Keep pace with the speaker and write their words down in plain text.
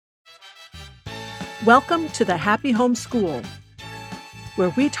Welcome to the Happy Home School, where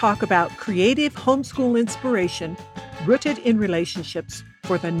we talk about creative homeschool inspiration rooted in relationships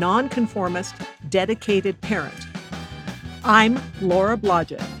for the nonconformist, dedicated parent. I'm Laura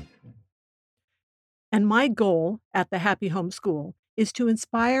Blodgett, and my goal at the Happy Home School is to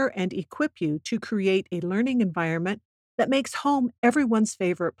inspire and equip you to create a learning environment that makes home everyone's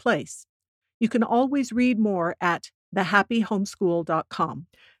favorite place. You can always read more at thehappyhomeschool.com.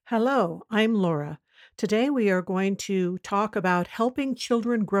 Hello, I'm Laura. Today we are going to talk about helping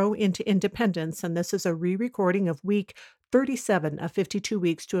children grow into independence, and this is a re recording of week 37 of 52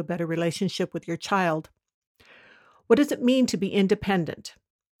 Weeks to a Better Relationship with Your Child. What does it mean to be independent?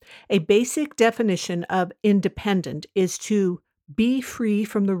 A basic definition of independent is to be free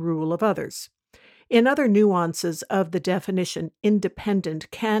from the rule of others. In other nuances of the definition, independent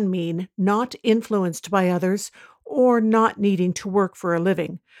can mean not influenced by others or not needing to work for a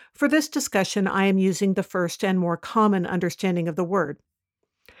living. For this discussion, I am using the first and more common understanding of the word.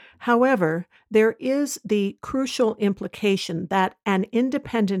 However, there is the crucial implication that an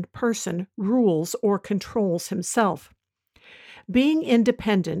independent person rules or controls himself. Being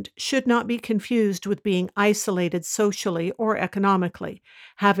independent should not be confused with being isolated socially or economically.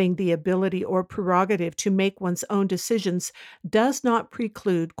 Having the ability or prerogative to make one's own decisions does not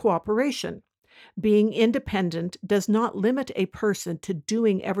preclude cooperation. Being independent does not limit a person to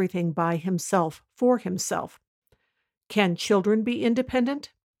doing everything by himself for himself. Can children be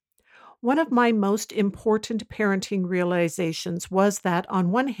independent? One of my most important parenting realizations was that,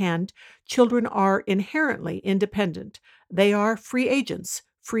 on one hand, children are inherently independent. They are free agents,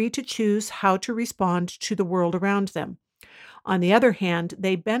 free to choose how to respond to the world around them. On the other hand,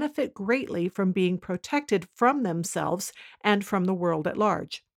 they benefit greatly from being protected from themselves and from the world at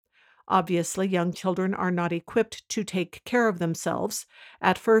large. Obviously, young children are not equipped to take care of themselves.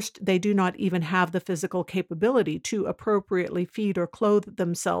 At first, they do not even have the physical capability to appropriately feed or clothe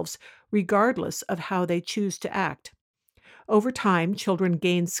themselves, regardless of how they choose to act. Over time, children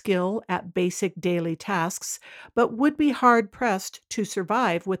gain skill at basic daily tasks, but would be hard pressed to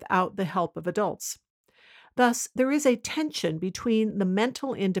survive without the help of adults. Thus, there is a tension between the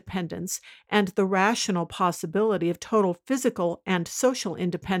mental independence and the rational possibility of total physical and social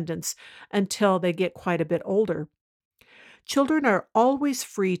independence until they get quite a bit older. Children are always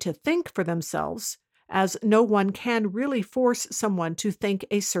free to think for themselves, as no one can really force someone to think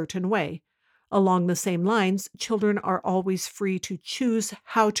a certain way. Along the same lines, children are always free to choose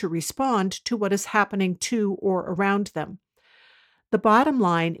how to respond to what is happening to or around them. The bottom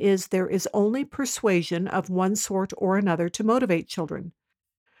line is there is only persuasion of one sort or another to motivate children.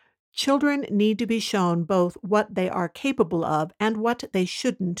 Children need to be shown both what they are capable of and what they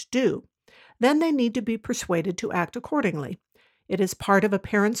shouldn't do. Then they need to be persuaded to act accordingly. It is part of a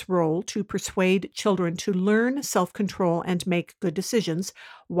parent's role to persuade children to learn self-control and make good decisions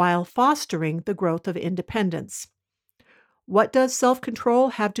while fostering the growth of independence. What does self-control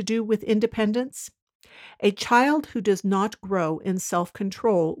have to do with independence? A child who does not grow in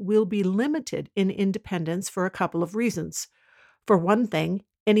self-control will be limited in independence for a couple of reasons. For one thing,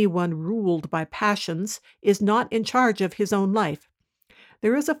 anyone ruled by passions is not in charge of his own life.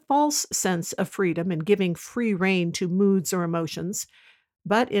 There is a false sense of freedom in giving free rein to moods or emotions,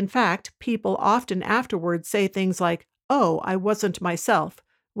 but in fact, people often afterwards say things like, "Oh, I wasn't myself."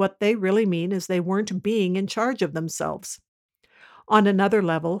 What they really mean is they weren't being in charge of themselves. On another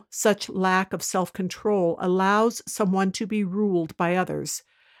level, such lack of self-control allows someone to be ruled by others.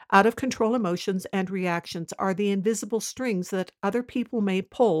 Out of control emotions and reactions are the invisible strings that other people may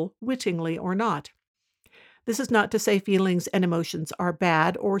pull, wittingly or not. This is not to say feelings and emotions are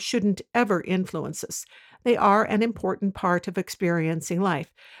bad or shouldn't ever influence us. They are an important part of experiencing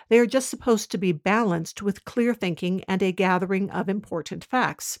life. They are just supposed to be balanced with clear thinking and a gathering of important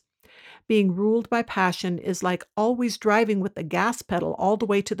facts. Being ruled by passion is like always driving with the gas pedal all the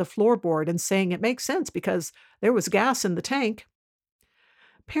way to the floorboard and saying it makes sense because there was gas in the tank.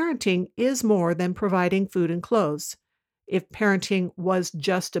 Parenting is more than providing food and clothes. If parenting was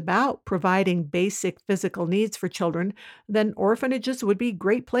just about providing basic physical needs for children, then orphanages would be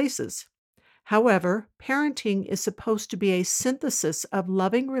great places. However, parenting is supposed to be a synthesis of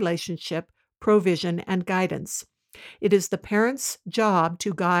loving relationship, provision, and guidance. It is the parent's job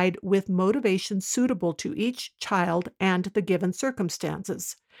to guide with motivation suitable to each child and the given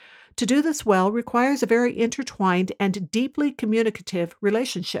circumstances. To do this well requires a very intertwined and deeply communicative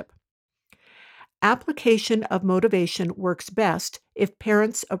relationship. Application of motivation works best if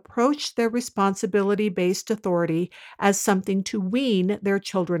parents approach their responsibility based authority as something to wean their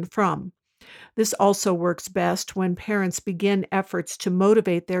children from. This also works best when parents begin efforts to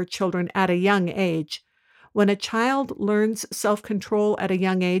motivate their children at a young age. When a child learns self control at a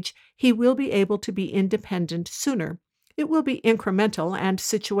young age, he will be able to be independent sooner. It will be incremental and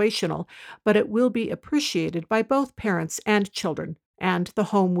situational, but it will be appreciated by both parents and children, and the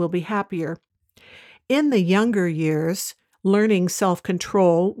home will be happier. In the younger years, learning self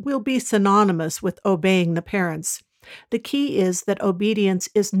control will be synonymous with obeying the parents. The key is that obedience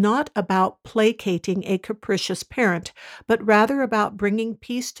is not about placating a capricious parent, but rather about bringing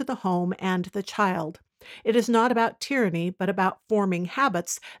peace to the home and the child. It is not about tyranny, but about forming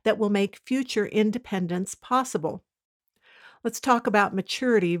habits that will make future independence possible. Let's talk about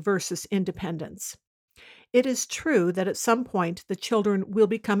maturity versus independence. It is true that at some point the children will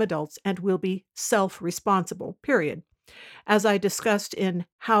become adults and will be self responsible, period. As I discussed in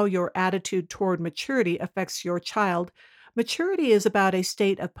How Your Attitude Toward Maturity Affects Your Child, maturity is about a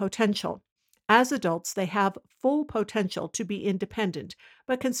state of potential. As adults, they have full potential to be independent,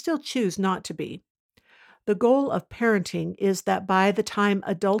 but can still choose not to be. The goal of parenting is that by the time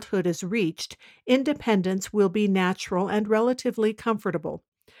adulthood is reached, independence will be natural and relatively comfortable.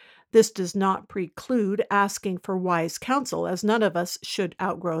 This does not preclude asking for wise counsel, as none of us should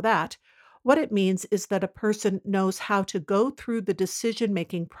outgrow that. What it means is that a person knows how to go through the decision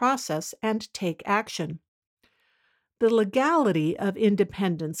making process and take action. The legality of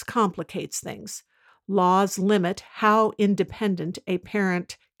independence complicates things. Laws limit how independent a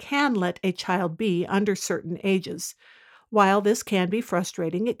parent can let a child be under certain ages. While this can be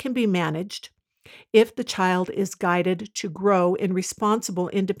frustrating, it can be managed. If the child is guided to grow in responsible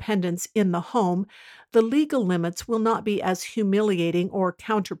independence in the home, the legal limits will not be as humiliating or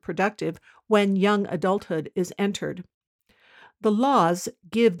counterproductive when young adulthood is entered. The laws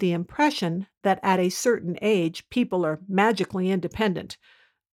give the impression that at a certain age, people are magically independent.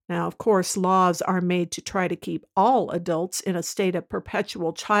 Now, of course, laws are made to try to keep all adults in a state of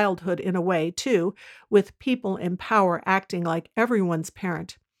perpetual childhood in a way, too, with people in power acting like everyone's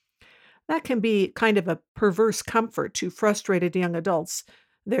parent. That can be kind of a perverse comfort to frustrated young adults.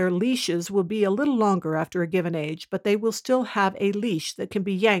 Their leashes will be a little longer after a given age, but they will still have a leash that can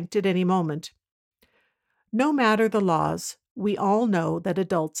be yanked at any moment. No matter the laws, we all know that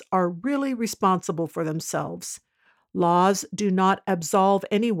adults are really responsible for themselves. Laws do not absolve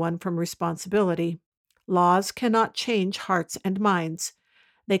anyone from responsibility. Laws cannot change hearts and minds.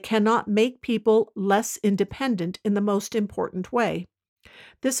 They cannot make people less independent in the most important way.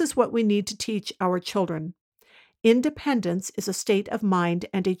 This is what we need to teach our children. Independence is a state of mind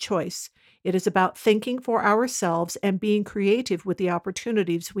and a choice. It is about thinking for ourselves and being creative with the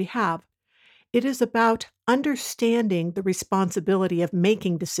opportunities we have. It is about understanding the responsibility of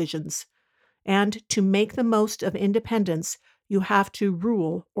making decisions. And to make the most of independence, you have to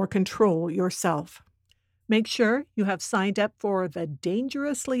rule or control yourself. Make sure you have signed up for the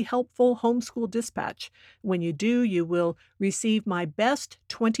Dangerously Helpful Homeschool Dispatch. When you do, you will receive my best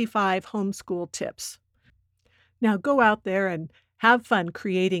 25 homeschool tips. Now go out there and have fun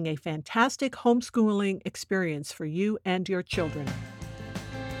creating a fantastic homeschooling experience for you and your children.